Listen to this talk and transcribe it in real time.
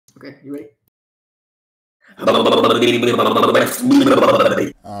Okay, you ready?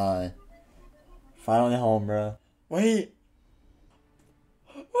 Finally home, bro. Wait!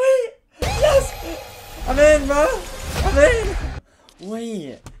 Yes! I'm in, bro! I'm in!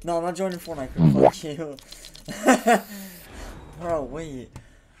 Wait! No, I'm not joining Fortnite crew. Fuck you. Bro, wait.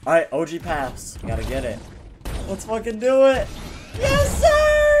 Alright, OG pass. Gotta get it. Let's fucking do it! Yes, sir!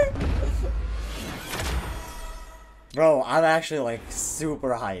 Bro, I'm actually like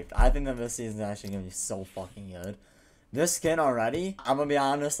super hyped. I think that this season is actually gonna be so fucking good. This skin already, I'm gonna be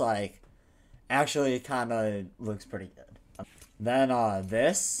honest, like, actually it kinda looks pretty good. Then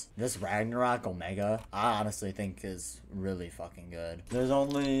this Ragnarok Omega, I honestly think is really fucking good. There's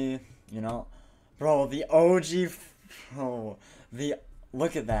only, you know, bro, the OG, bro,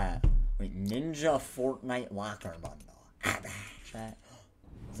 look at that. Wait, Ninja Fortnite Locker Bundle. Chat.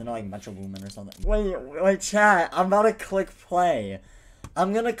 Isn't it like Metro Boomin or something? Wait, chat, I'm about to click play.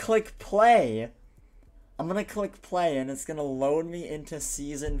 I'm gonna click play. And it's gonna load me into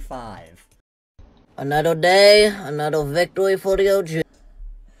Season 5. Another day, another victory for the OG.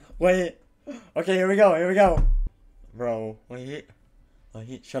 Wait. Okay, here we go. Bro, wait.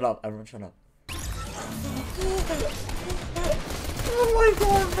 Shut up, everyone shut up. Oh my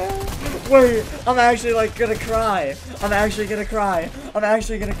god, bro. Wait, I'm actually like gonna cry. I'm actually gonna cry.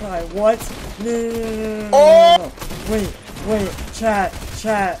 What? No. Wait, chat.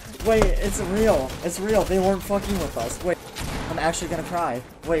 Wait, it's real. They weren't fucking with us. Wait, I'm actually gonna cry.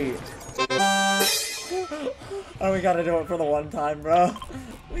 Wait. Oh, we gotta do it for the one time, bro.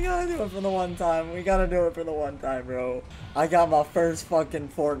 We gotta do it for the one time, bro. I got my first fucking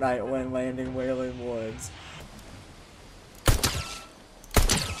Fortnite win landing Wailing Woods.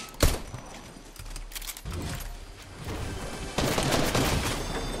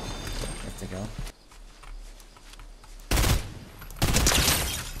 Have to go.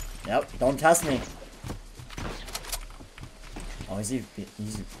 Yep, don't test me. Oh, easy.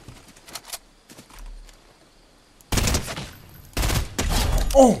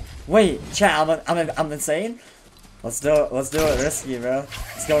 Oh, wait, chat, I'm insane. Let's do it risky, bro.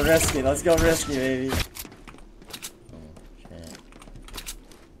 Let's go risky, baby. Oh, shit.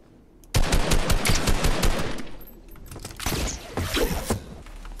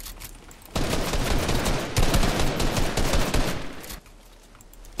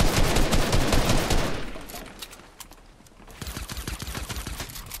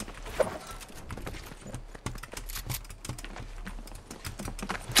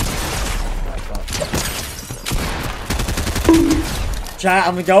 Chat,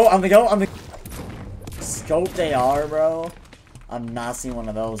 I'm gonna go. Scoped AR, bro. I'm not seeing one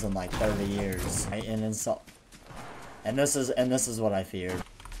of those in like 30 years. Right? And this is what I feared.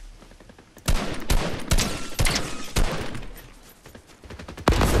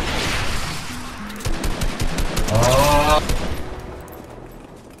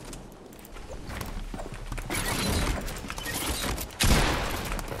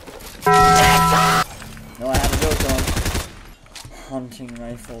 No, I have to do it to him. Hunting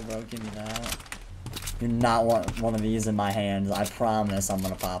rifle, bro, give me that. Do not want one of these in my hands. I promise I'm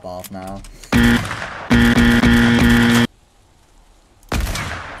gonna pop off now.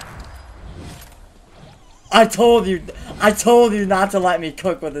 I told you not to let me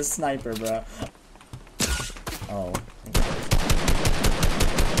cook with a sniper, bro. Oh.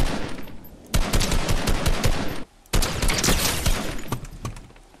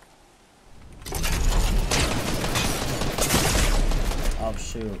 Oh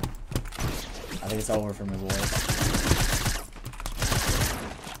shoot. I think it's over for me, boys.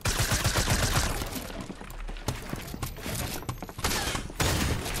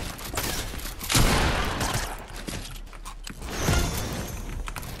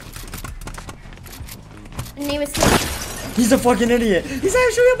 He's a fucking idiot. He's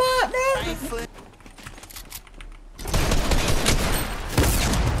actually a bot, bro.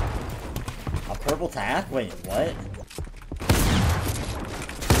 A purple tack? Wait, what?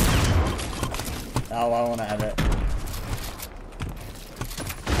 Oh, I want to edit.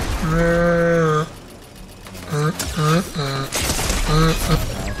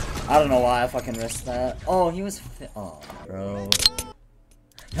 I don't know why I fucking risked that. Oh, he was oh, bro.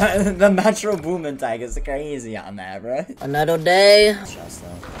 The Metro Boomin tag is crazy on that, bro. Another day. Just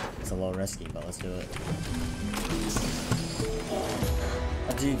though. It's a little risky, but let's do it.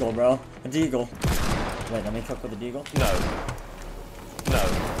 A deagle, bro. A deagle. Wait, let me cook with a deagle? No.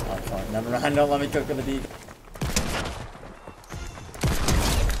 Oh, fuck. Never mind. Don't let me cook with a deagle.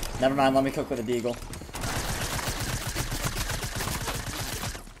 Never mind. Let me cook with a deagle.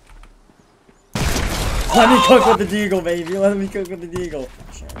 Let me cook with the deagle, baby. Let me cook with the deagle.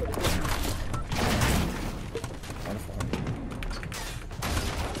 shit. Wonderful.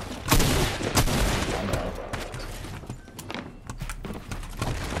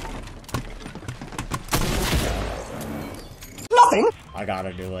 Nothing. I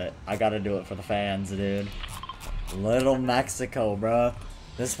gotta do it. I gotta do it for the fans, dude. Little Mexico, bro.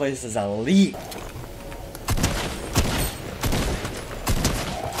 This place is elite.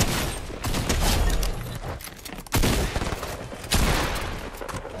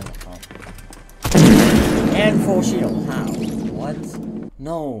 And full shield. How? What?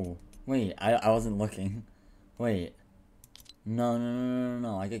 No. Wait, I wasn't looking. Wait.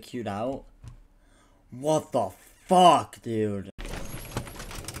 No. I get queued out? What the fuck, dude?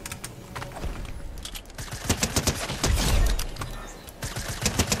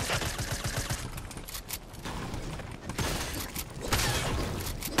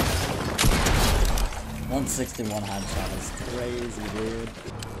 $161 headshot is crazy, dude.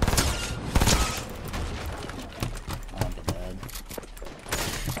 I'm dead.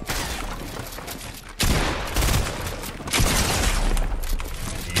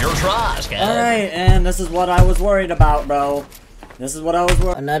 Your trash, guys. Alright, and this is what I was worried about, bro. This is what I was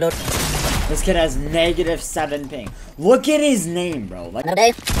worried. Another This kid has -7 ping. Look at his name, bro. Like,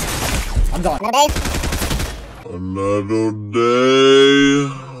 day. I'm done. Another day,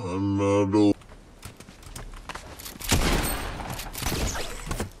 another.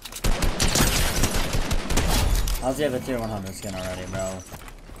 How's he have a tier 100 skin already, bro?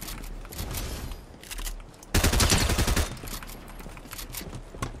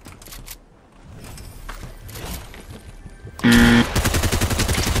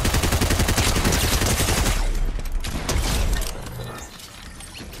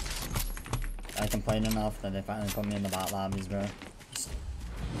 I complain enough that they finally put me in the bot lobbies, bro.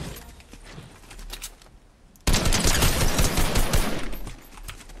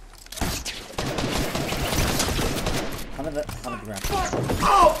 How did the grab?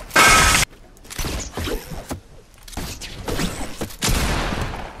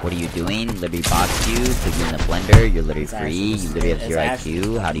 What are you doing? Literally box you, put you in the blender, you're literally free, you literally have 0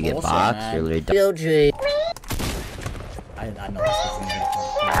 IQ, how do you get bullshit, boxed? man. You're literally OG. I know this isn't good.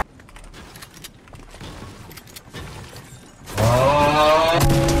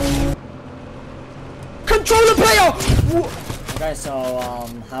 Control the player. Okay, so,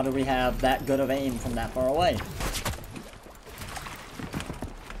 how do we have that good of aim from that far away?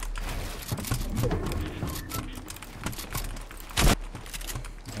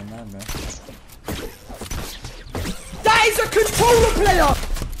 Bro. That is a controller player.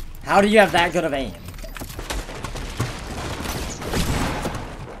 How do you have that good of aim?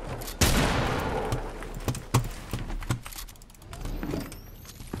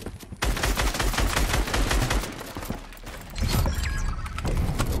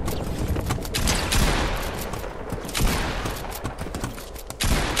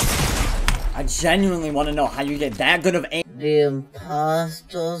 I genuinely want to know how you get that good of aim. The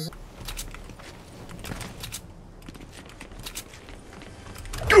imposters.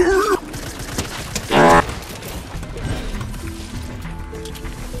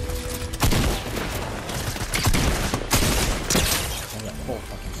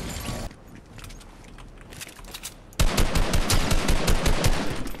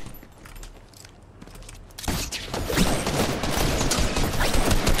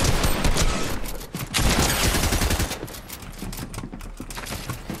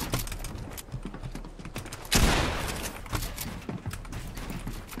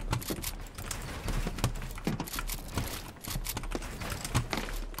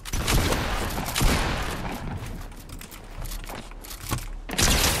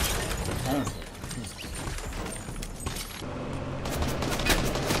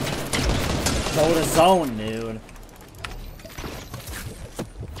 Go to zone, dude.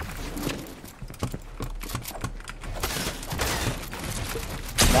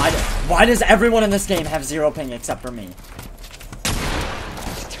 Why does everyone in this game have 0 ping except for me?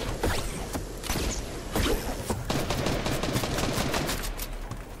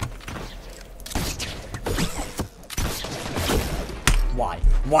 Why?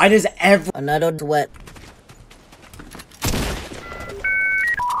 Why does Another duet.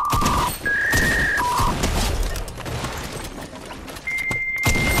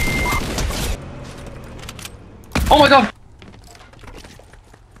 Oh my god.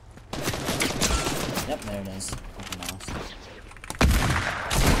 Yep, there it is. Fucking mouse.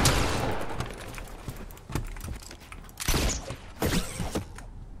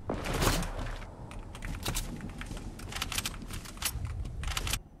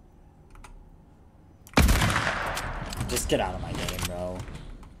 Just get out of my game, bro.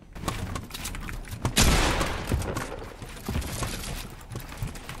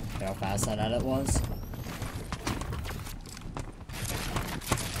 fast that edit was.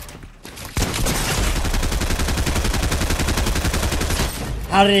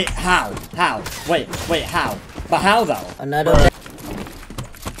 How did it? How? How? Wait, how? But how though? Another day.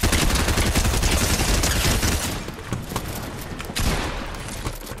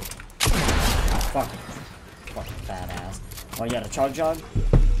 Fucking fat ass. Oh, you got a chug jug?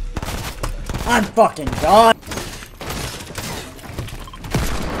 I'm fucking done!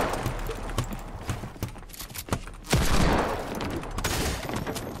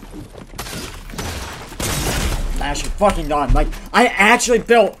 I'm actually fucking done. Like, I actually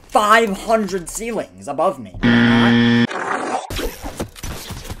built 500 ceilings above me.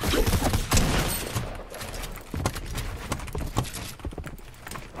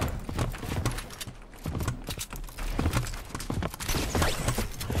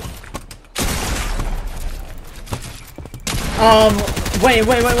 Wait.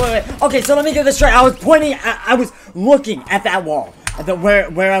 Okay, so let me get this straight. I was pointing, I was looking at that wall. At the,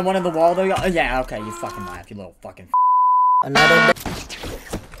 where I wanted the wall to go. Oh, yeah, okay, you fucking laugh, you little fucking Another day.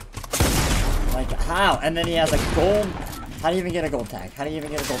 Like, how? And then he has a gold. How do you even get a gold tag? How do you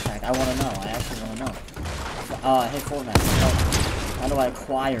even get a gold tag? I wanna know. I actually wanna know. Hey, Fortnite. How do I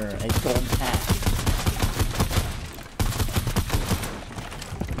acquire a gold tag?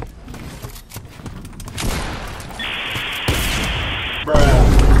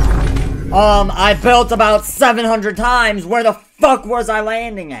 I built about 700 times. Where the fuck was I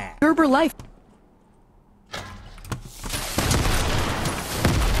landing at? Gerber life.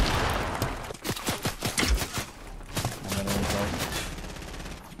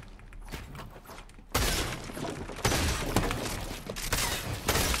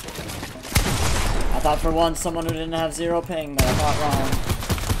 I thought for once someone who didn't have 0 ping, but I thought wrong.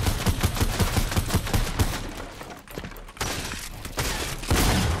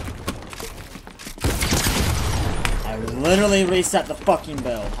 Literally reset the fucking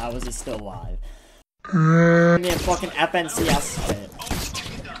build. How is he still alive? Give me a fucking FNCS hit.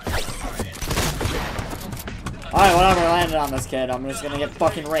 Alright, whatever, I landed on this kid. I'm just gonna get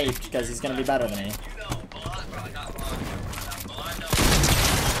fucking raped because he's gonna be better than me.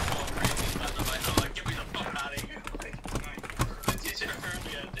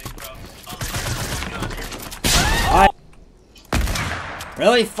 Alright.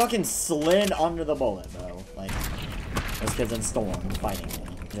 Really fucking slid under the bullet, bro. Like, this kid's in Storm fighting me.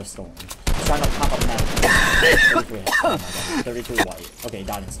 Just Storm. He's trying to pop up that. 33 hit. Oh my god. 33 white. Okay, he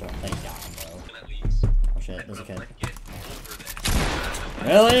died in Storm. Thank God, bro. Oh shit, there's a kid.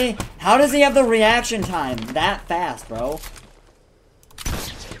 Really? How does he have the reaction time that fast, bro?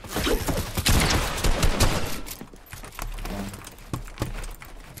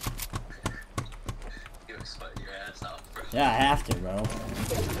 Yeah, I have to, bro.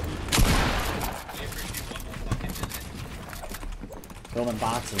 Building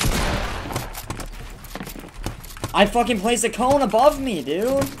boxes. I fucking placed a cone above me,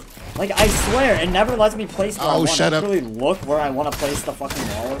 dude. Like, I swear, it never lets me place where I want. Shut up. I really look where I want to place the fucking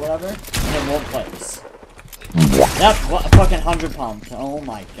wall or whatever, and it won't place. Yep, what, fucking 100 pumped. Oh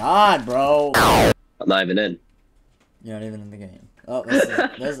my god, bro. I'm not even in. You're not even in the game. Oh,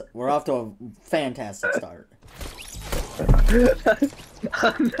 let's see. We're off to a fantastic start.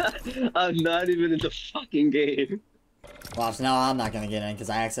 I'm not even in the fucking game. Well, so now I'm not gonna get in because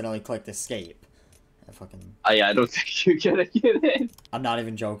I accidentally clicked escape. Yeah, I don't think you're gonna get in. I'm not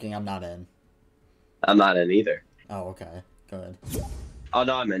even joking, I'm not in. I'm not in either. Oh, okay. Good. Oh,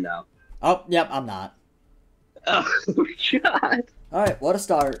 no, I'm in now. Oh, yep, I'm not. Oh, God. Alright, what a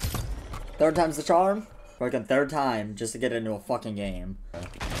start. Third time's the charm? Fucking third time just to get into a fucking game.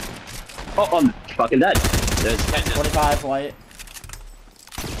 Oh, I'm fucking dead. There's 25 white.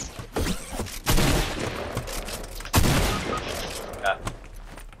 Yeah.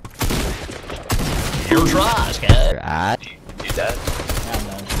 Your trash, kid. Right. You dead? Yeah, I'm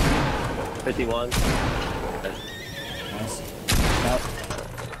done. 51. Nice. Nope.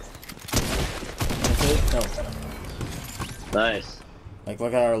 22? Nope. Nice. Like,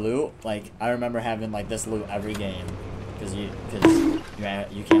 look at our loot. Like, I remember having, like, this loot every game. Because you can't,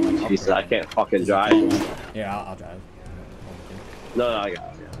 like, Jesus, I can't fucking 'cause drive. you can't, like, here, I'll drive. No, I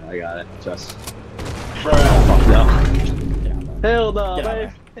got it. I got it. Just. Bro. Fuck no. Get out, bro. Hell no, Get out,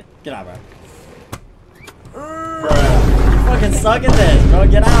 man. bro. Get out, bro. Bro, you fucking suck at this, bro.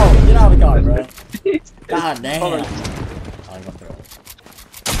 Get out. Get out of the car, bro. God damn. Hold on. I'll go through it.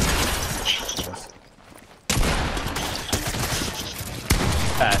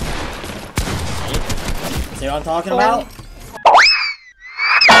 See what I'm talking about? Oh,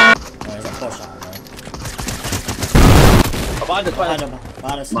 there's a push on, bro. Behind the Behind him.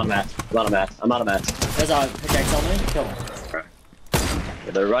 Honest. I'm out of mats. I'm out of mats. I'm out of mats. There's a pickaxe on me. Kill him.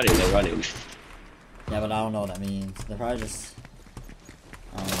 Yeah, they're running. They're running. Yeah, but I don't know what that means. They're probably just.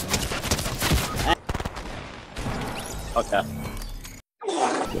 Okay.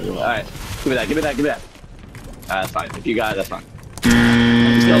 Alright. Give me that. Give me that. Give me that. That's fine. If you got it, that's fine.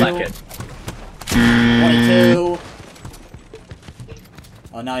 Kill that kid. 22.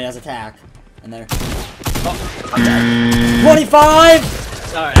 Oh, now he has attack. And there. Oh, I'm dead. 25!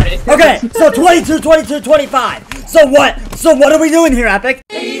 Alright. Okay, so 22, 22, 25. So what? So what are we doing here, Epic?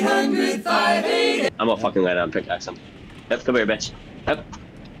 800, 580. I'm gonna fucking lay down and pickaxe him. Yep, come here, bitch. Yep.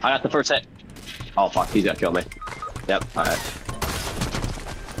 I got the first hit. Oh, fuck. He's gonna kill me. Yep, alright.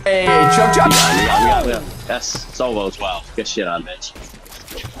 Hey, chug chug. We got. Yes, solo as well. Get shit on, bitch.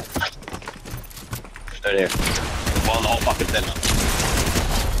 Right here. Well, the whole fucking thing up.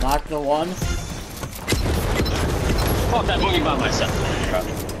 Knock the one. Fuck that boogie by myself.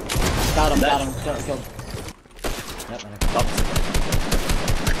 Got him, got him. Killed him. Yep,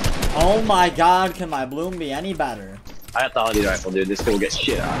 oh my god, can my bloom be any better? I have the hunting rifle, dude. This thing will get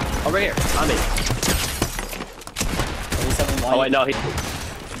shit on. Oh, right here. On me. Oh, wait, no. He...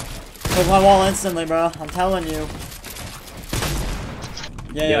 Took my wall instantly, bro. I'm telling you.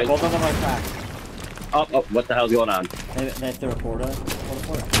 Yeah, both of them are cracked. Oh, what the hell's going on? They threw a porta.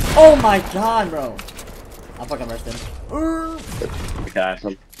 Oh my god, bro. I'm fucking resting. Okay,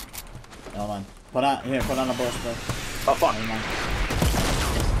 some. Hold on. Put on a bush, bro. Oh, fuck.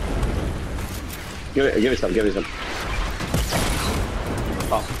 Give me some.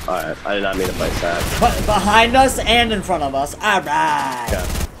 Oh, alright. I did not mean to fight that. Behind us and in front of us. Alright. Okay.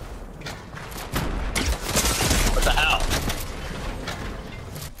 What the hell?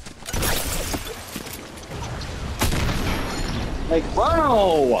 Like,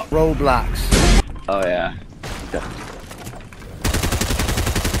 bro! Roblox. Oh, yeah. Okay.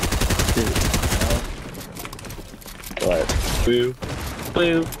 What? Boo.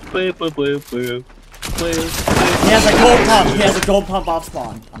 Boo. Boo. Boo. Boo. Boo. Boo. He has a gold pump. He has a gold pump off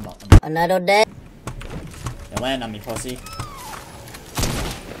spawn. I'm not. Another day. You land on me, pussy.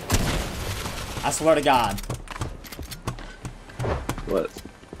 I swear to God. What?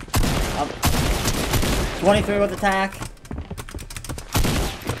 23 with attack.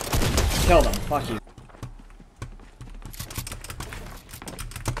 Killed him. Fuck you.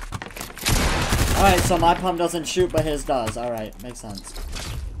 Alright, so my pump doesn't shoot, but his does. Alright, makes sense.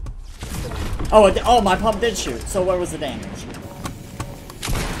 Oh, my pump did shoot. So where was the damage?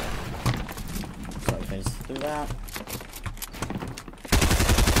 Sorry, face through that.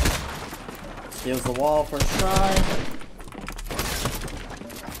 Steals the wall first try.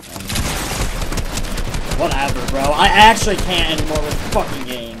 Whatever, bro. I actually can't anymore with the fucking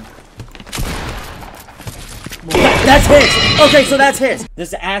game. That's his! Okay, so that's his!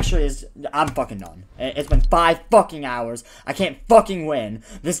 This actually is... I'm fucking done. It's been 5 fucking hours. I can't fucking win.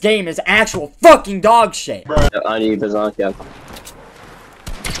 This game is actual fucking dog shit. I need Bizonka.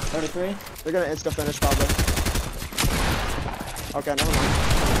 33? They're gonna insta finish probably. Okay, never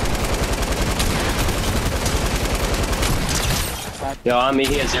mind. Yo, on me,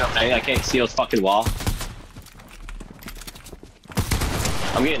 he has 0 bang. I can't see his fucking wall.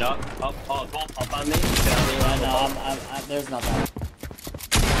 I'm getting up. Up on me. No, there's nothing.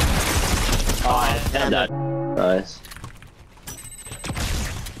 Oh, I'm dead. Nice.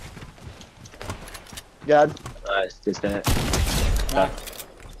 Good. Nice, just hit. Knock.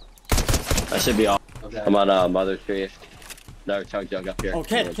 I should be off. Okay. I'm on Mother Tree. Another chug jug up here. Oh,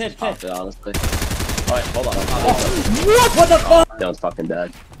 kid. It, honestly. Alright, hold on. What the fuck? That one's fucking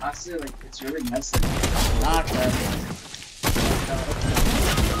dead. Honestly, like, it's really messy. Knock him.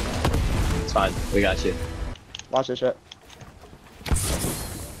 It's fine. We got you. Watch this shit.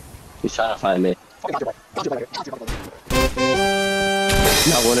 He's trying to find me. Now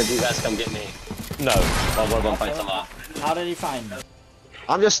one of you guys come get me. No. One of them fights him off. How did he find me?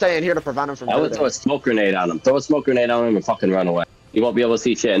 I'm just staying here to prevent him from I would doing throw a it. smoke grenade on him. Throw a smoke grenade on him and fucking run away. You won't be able to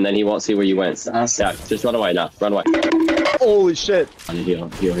see shit and then he won't see where you went. Yeah, just run away now. Run away. Holy shit. Heal.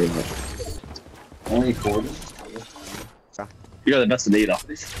 Only 40? You're the best of me though.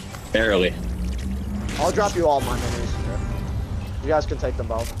 Barely. I'll drop you all my minis. You guys can take them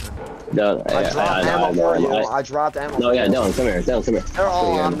both. No, I dropped ammo for you. I dropped ammo for you. No, yeah, Dylan, come here. Dylan, come here. They're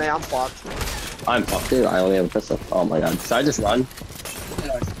all on me. I'm fucked. I'm fucked, dude. I only have a pistol. Oh my god. Should I just run?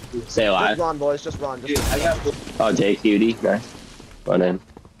 Stay Just alive. run, boys. Just run. Dude, I got Oh, JQD. Nice. Run in.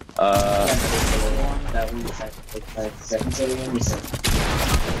 that one was like 5 seconds ago.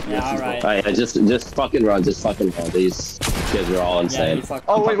 Yeah, alright. Alright, just fucking run. Just fucking run. These kids are all Yeah, insane. you fucking...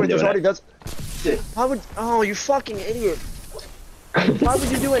 Oh, wait, fucking there's doing already guns. How would... Oh, you fucking idiot. Why would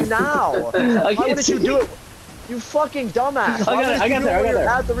you do it now? Why wouldn't you do it? You fucking dumbass. I got there.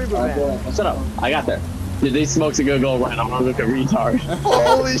 At the reboot, man. Shut up. I got there. Dude, these smokes are gonna go right. I'm gonna look a retard.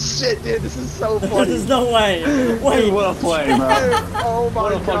 Holy shit, dude. This is so funny. There's no way. Wait. Dude, what a play, bro. Oh my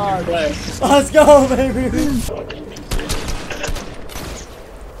What a god. fucking play. Let's go, baby.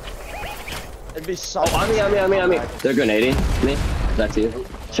 It'd be so. On me. They're grenading me. That's you.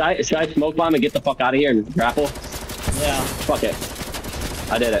 Should I smoke bomb and get the fuck out of here and grapple? Yeah. Fuck it.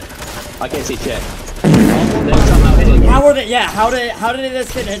 I did it. I can't see shit. They're somehow hitting me. How did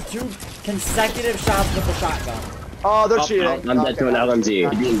this kid hit 2 consecutive shots with the shotgun? Oh, they're cheating. I'm dead to an LMG.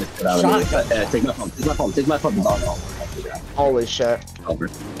 Shotgun. Take my phone. Oh, no. Holy shit. Over.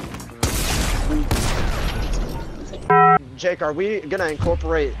 Jake, are we gonna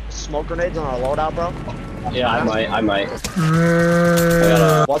incorporate smoke grenades on our loadout, bro? Yeah, I might.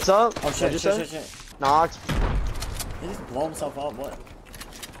 What's up? Oh What'd you say? shit. Knocked. He just blow himself up, what?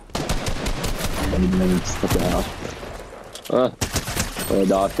 Oh,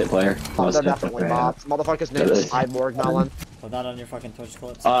 dog pit player. Oh, they're definitely bots. Motherfucker's name is Cyborg Melon. Put that on your fucking Twitch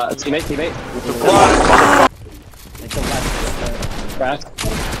clips. Teammate. They killed that. Crash.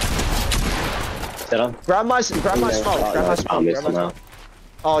 Sit on. Grab my smoke. Grab my Zombies smoke. somehow.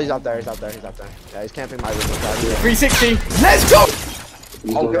 Oh, he's up there. Yeah, he's camping my room. 360. Let's go.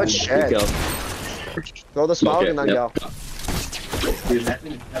 Oh, good shit. Kill. Throw the smoke and then go.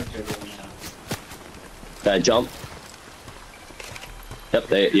 Jump. Yep,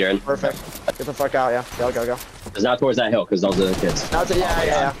 you're in. Perfect. Get the fuck out, yeah. Go. It's not towards that hill, because those are the kids. That's it,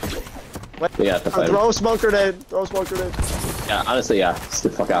 yeah. Wait, We have to fight throw a smoke grenade. Yeah, honestly, yeah. Just the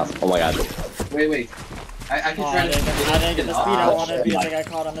fuck out. Oh my god. Wait. I can Oh, try I to. didn't get the speed I wanted because I got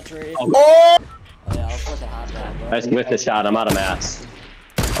caught on the tree. Oh. Oh yeah, I was fucking hot now, bro. Nice with the shot. I'm out of mats.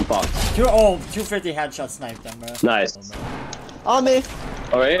 I'm fucked. 250 headshot sniped them, bro. Nice. On me.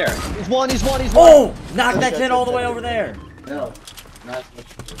 Over here. He's one. Oh! Knock that kid all the way over there. No. Not.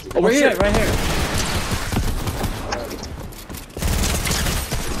 Over Oh, here. shit, right here.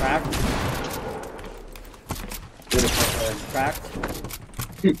 Cracked.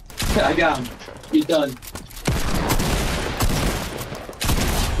 I got him. He's done.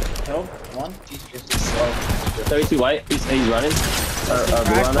 Killed. One. He's just slow. 32 white. He's running.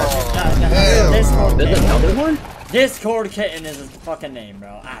 Cracked. No. Discord There's kitten. another one? Discord kitten is his fucking name,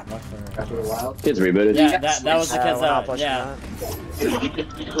 bro. Ah, look for After a while. Kids rebooted. Yeah, that was the kid's we're not out. pushing Yeah.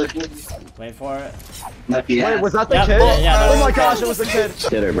 Wait for it. Might be Wait, ass. was that the Yep. kid? Yeah, that Oh was my the gosh, kid. it was the kid.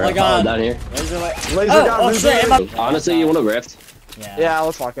 Get her, bro. Oh my god. Down here. Laser light. Laser Oh, gun, oh laser shit. gun. Honestly, you want to rift? Yeah,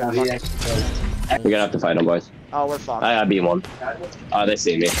 let's fuck it. Yeah. We're gonna have to fight them, boys. Oh, we're fucked. I beat one. They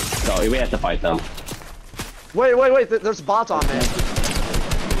see me. So we have to fight them. Wait, there's bots on me.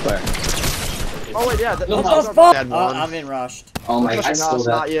 Where? Oh wait, yeah. What the fuck? Dead Oh, one. I'm being rushed. Oh my god. No, Still it's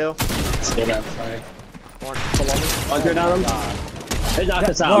not you. Still that. Sorry. Hunter down him. They knocked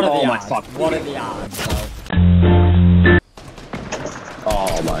us out. What are Oh the my odds? fuck. What are the odds, bro?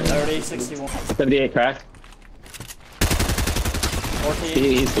 Oh my god. 30, 61, 78 crack. 14,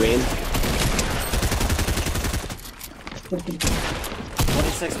 He's green.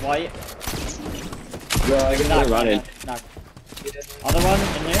 26 white. Bro, I got Knock, running. knock. Other one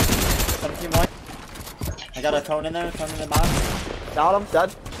in here. 17 white. I got a cone in there. Cone in the box. Got him.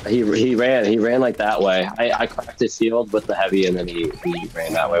 Dead. He ran like that way. I cracked his shield with the heavy, and then he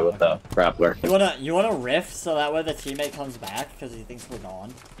ran that way with the grappler. You wanna rift so that way the teammate comes back because he thinks we're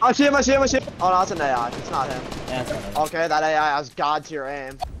gone. I see him. Oh no, it's an AI. It's not him. Yeah, that's what Okay, that AI has god tier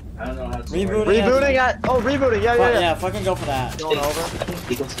aim. I don't know how to. Rebooting. Rebooting. Yeah. Yeah, fucking go for that. Going over.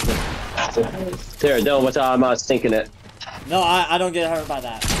 He goes to the. Here, Dylan, what's I'm stinking it. No, I don't get hurt by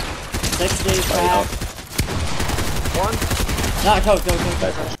that. 60 crack. One. Nah, go.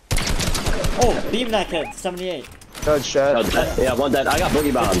 Oh, beam that kid. 78. Good shit. Oh, yeah, one dead. I got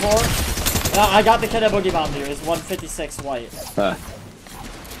boogie bomb. 54. No, I got the kid at boogie bomb, dude. It's 156 white.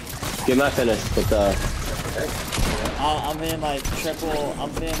 Get my finish with the. I'm being like triple.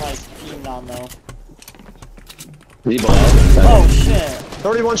 I'm being like teamed on though. Is he below? Oh shit.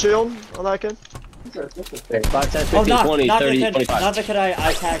 31 shield on that kid. 5, 10, 15, Oh, not 20, the 30, kid. 25. Not the kid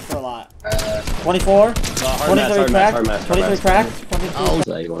I tagged for a lot. 24. 23 crack. 23 crack. 23.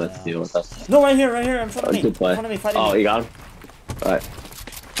 So you wanted to deal with us. No, right here, in front of me. Good play. In front of me, fighting Oh, me. you got him? Alright.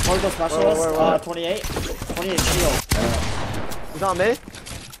 Portal specialist. 28. 28 shield. He's on me.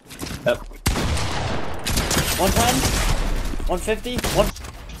 Yep. 110. 150.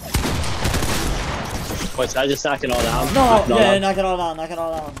 Wait, so I just knocked it all down? No, No, yeah, no. knock it all down.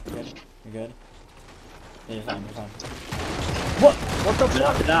 You're good. Yeah, you're fine. What the fuck?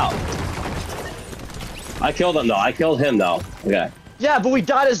 Knocked it out. I killed him though. I killed him though. Okay. Yeah, but we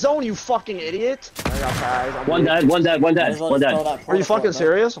died a zone, you fucking idiot. I got tagged. One dead. Are you fucking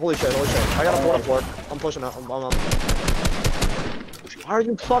serious? Holy shit. I got a port. I'm pushing up. I'm up. Why are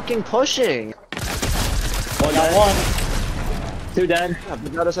you fucking pushing? One got one. 2 dead. Yeah,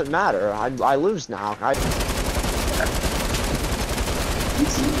 but that doesn't matter. I lose now.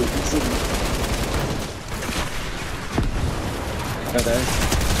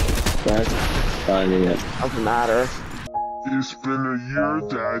 Doesn't matter. It's been a year,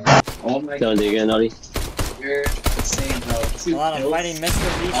 Dad. Oh my Don't dig in, Nutty. You're insane, bro. A lot of fighting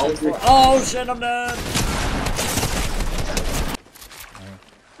Mr. Beast. Oh shit, I'm dead.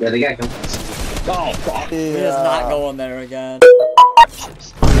 Yeah, the guy comes. Oh, fuck. He is not going there again.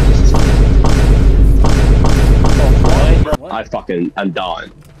 I'm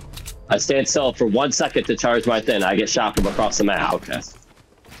done. I stand still for 1 second to charge my thing. I get shot from across the map. Okay.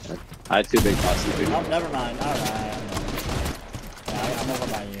 I had 2 big pots. Oh, never mind. Alright. Yeah, I'm over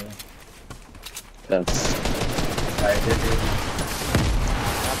by you. That's... Right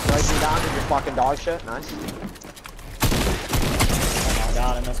you down with your fucking dog shit. Nice. Oh my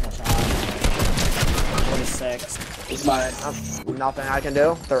god, I missed my shot. 46. It's mine. Nothing I can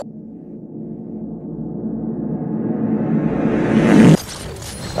do.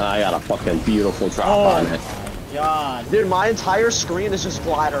 I got a fucking beautiful drop on it. Oh my god. Dude, my entire screen is just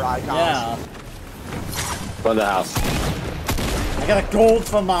glider icons. Yeah. From the house. I got a gold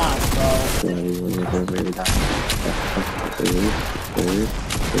for mine, bro.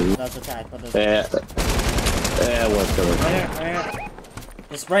 That's attack. Yeah, what's going on? Right here.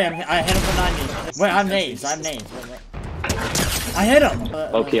 Just spray him. I hit him for 90. Wait, I'm Naves. Wait. I hit him!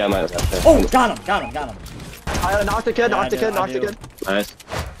 Okay, I might have left. Oh, got him. I knocked the kid, knocked the kid. Nice.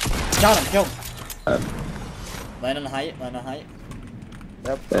 Got him, killed him. Land on height.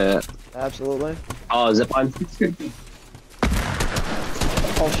 Yep. Yeah. Absolutely. Oh, zip line.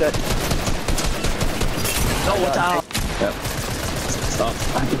 Oh shit. No, what's out? Yep. Stop.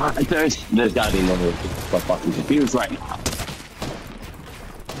 There's gotta be no more fucking confused right now.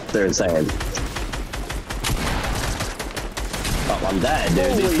 They're insane. Oh, I'm dead, dude.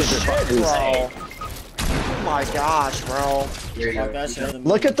 Holy These kids are shit, fucking insane. Oh my gosh, bro. Fuck that shit.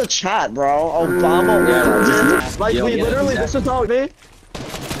 Look at the chat, bro. Obama. Like, Yo, we yeah, literally, this is all me.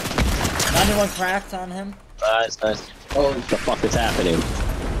 91 cracked on him. Nice. Oh, what the fuck is happening?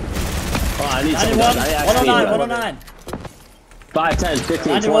 Oh, I need 91, 109. 5, 10,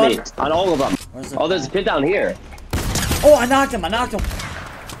 15, 91. 20. On all of them. Oh, there's a kid down here. Oh, I knocked him. They're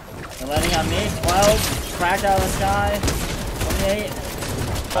landing on me. 12. Cracked out of the sky.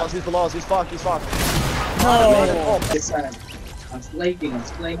 28. He's below us. He's fucked. No. I'm flanking.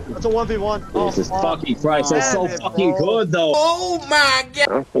 That's a 1v1. Jesus fucking Christ, that's so Damn it, fucking bro. good though. Oh my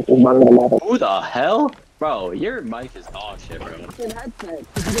god! Who the hell? Bro, your mic is dog shit, bro.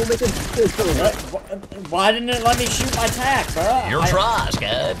 Why didn't it let me shoot my tack, bro? You're trash,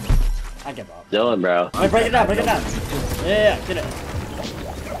 kid. I give up. Dylan, bro. Wait, break it down. Yeah, get it.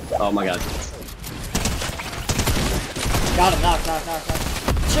 Oh my god. Got him, knock.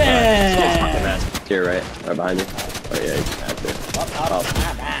 Fucking to your right, right behind you. Oh yeah, he's active.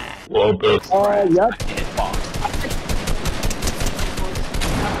 Oh, yep.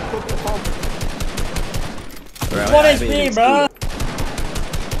 What HP, bro?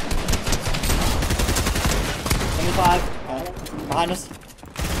 75. Behind us.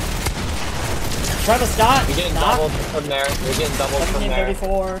 Travis Scott. We're getting doubled from there.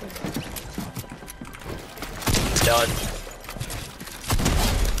 34. Done.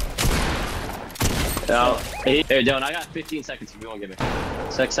 No. Hey, Dylan, I got 15 seconds if you want to give me.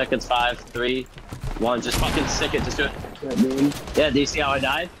 6 seconds, 5, 3, 1. Just fucking stick it. Just do it. Yeah, do you see how I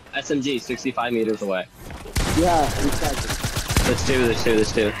died? SMG, 65 meters away. Yeah, There's two.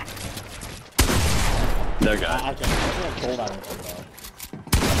 They're good. I can't hold on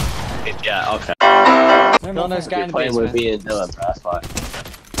it, Yeah, okay. No, there's guy in the Playing with basement. me and Dylan, that's fine.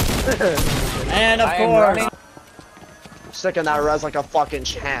 And of I am course. running. Sticking that res like a fucking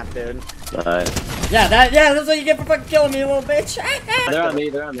champ, dude. Alright. Yeah, that's what you get for fucking killing me, you little bitch. They're on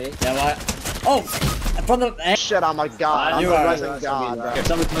me. Yeah, what? Oh, from the. Shit, I'm a god. I'm You a are. rising god, bro. Here,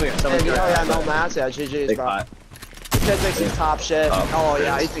 someone come here. And you know, yeah, no mats, yeah, GG's, Big bro. pot. The kid thinks he's top shit. Oh,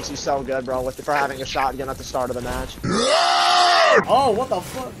 Yeah, he thinks he's so good, bro, for having a shotgun at the start of the match. Oh, what the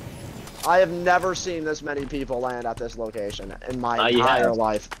fuck? I have never seen this many people land at this location in my You entire have.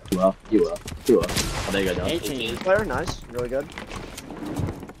 life. You will. Oh, there you go, Dylan. 18. Player, nice, really good.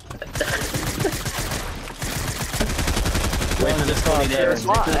 Wait for this 20 You're damage.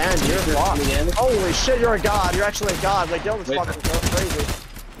 fucked, man, you're fucked. damage. Holy shit, you're a god. You're actually a god. Like, Dylan's Wait. fucking crazy.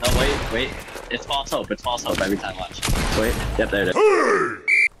 No, wait. It's false hope. It's false hope every time. Watch. Wait. Yep, there it is.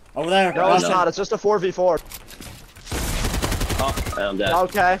 Over there. No, it's not. It's just a 4v4. Oh, I'm dead.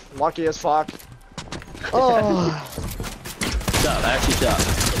 Okay, lucky as fuck. Oh. Shot. I actually shot.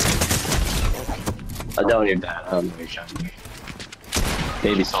 I don't need that. I don't know who shot me.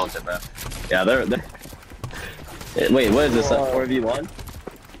 Maybe salted, bro. Yeah, they're. Wait, what is this? A 4v1?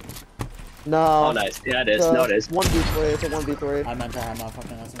 No. Oh, nice. Yeah, it is. No, it is. 1v3. It's a 1v3. I meant to have my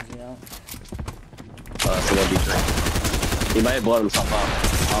fucking SMG out. Oh, it's a 1v3. He might have blown himself up.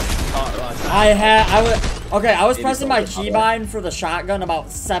 Okay, I was pressing my keybind for the shotgun about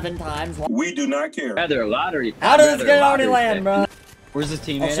 7 times. We do not care. Rather a lottery. How did this game already land, bro? Where's his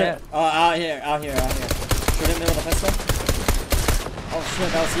teammate at? Oh, out here. Shoot him there with a pistol. Oh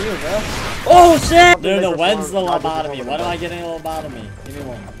shit, that was you, bro. Oh shit! Dude, when's the lobotomy? When am I getting a lobotomy? Give me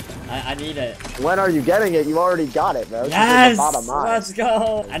one. I need it. When are you getting it? You already got it, bro. Yes! Let's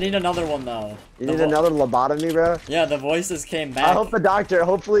go! I need another one, though. You need another lobotomy, bro? Yeah, the voices came back. I hope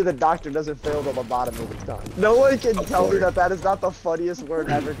hopefully the doctor doesn't fail the lobotomy this time. No one can tell me that is not the funniest word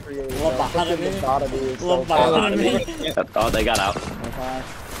ever created. Lobotomy? Lobotomy is so Lobotomy? Oh, they got out.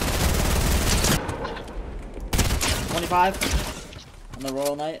 25. On the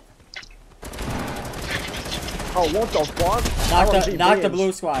Royal Knight. Oh, what the fuck? Knock the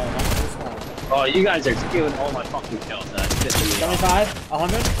blue squire. Oh, you guys are stealing all my fucking kills. That's pissing me off. 75,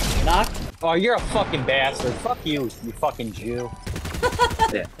 100, knocked. Oh, you're a fucking bastard. Fuck you, you fucking Jew.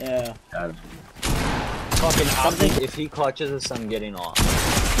 Yeah. Fucking something. If he clutches this, I'm getting off.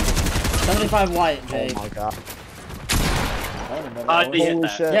 75 white, Jake. Oh my god. Holy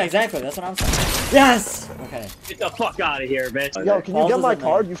shit. Yeah, exactly. That's what I'm saying. Yes! Okay. Get the fuck out of here, bitch. Yo, can you get my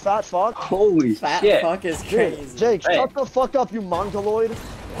card, you fat fuck? Holy Fat shit. fuck is crazy. Jake, shut the fuck up, you mongoloid.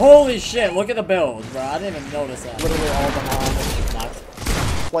 Holy shit, look at the build, bro. I didn't even notice that. Literally all behind. Knocked.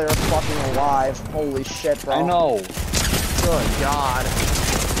 Player fucking alive. Holy shit, bro. I know. Good god.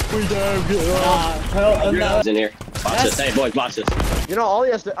 He's in here. Watch this. Hey, boys, watch this. You know, all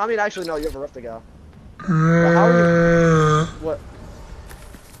he has to. I mean, actually, no, you have a rift to go. But how are you. What?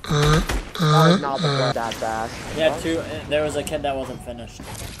 That was not that fast. Yeah, there was a kid that wasn't finished.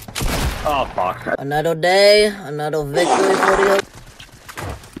 Oh, fuck. Another day, another victory for the...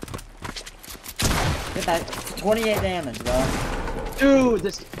 Get that. 28 damage, bro. Dude,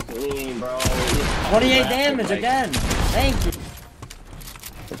 this is clean, bro. 28 damage again. Thank you.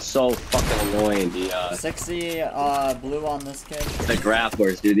 It's so fucking annoying, the 60 blue on this kid. the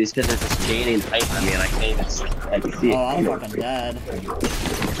grapplers, dude. These kids are just gaining height on me and I can't even see it. Oh, I'm fucking dead.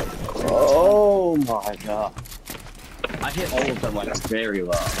 Oh my god. I hit all of them like very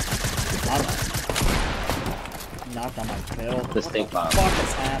low. I'm knocked on my kill. The stink bomb. What the fuck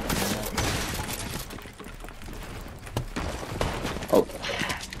is happening? Oh.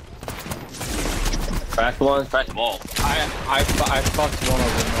 Cracked one, cracked them all. I fucked one of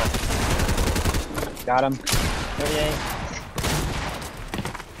them up. Got him. 38.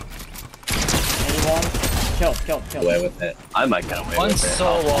 81. Kill. Away with it. I might get away with it. One's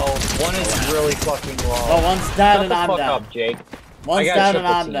so low. One is really fucking low. Oh, one's dead and I'm Shut the dead. fuck up, Jake. One's got dead and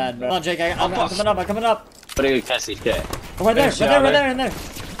triple I'm team, dead. bro. Come on, Jake. I'm coming up. Putting a Cassie shit. Oh, right there, in there.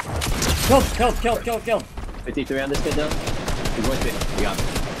 Kill. 53 on this kid though. He's going to be. We got him.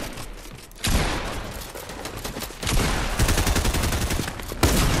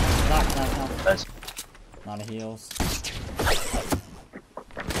 Knock. Nice. Not a heals.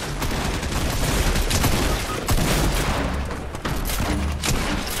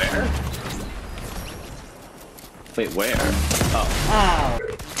 Where? Wait, where? Oh. Ow.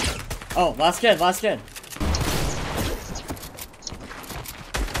 Oh, last kid. That's fucking.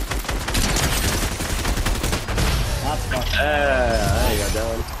 There you go,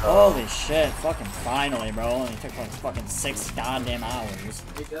 Dylan. Holy shit, fucking finally, bro. Only took like fucking 6 goddamn hours.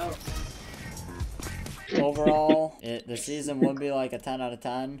 Overall, the season would be like a 10 out of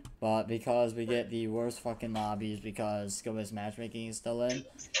 10, but because we get the worst fucking lobbies because skill-based matchmaking is still in,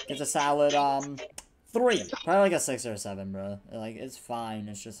 it's a solid 3. Probably like a 6 or a 7, bro. Like, it's fine.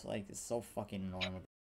 It's just like, it's so fucking annoying.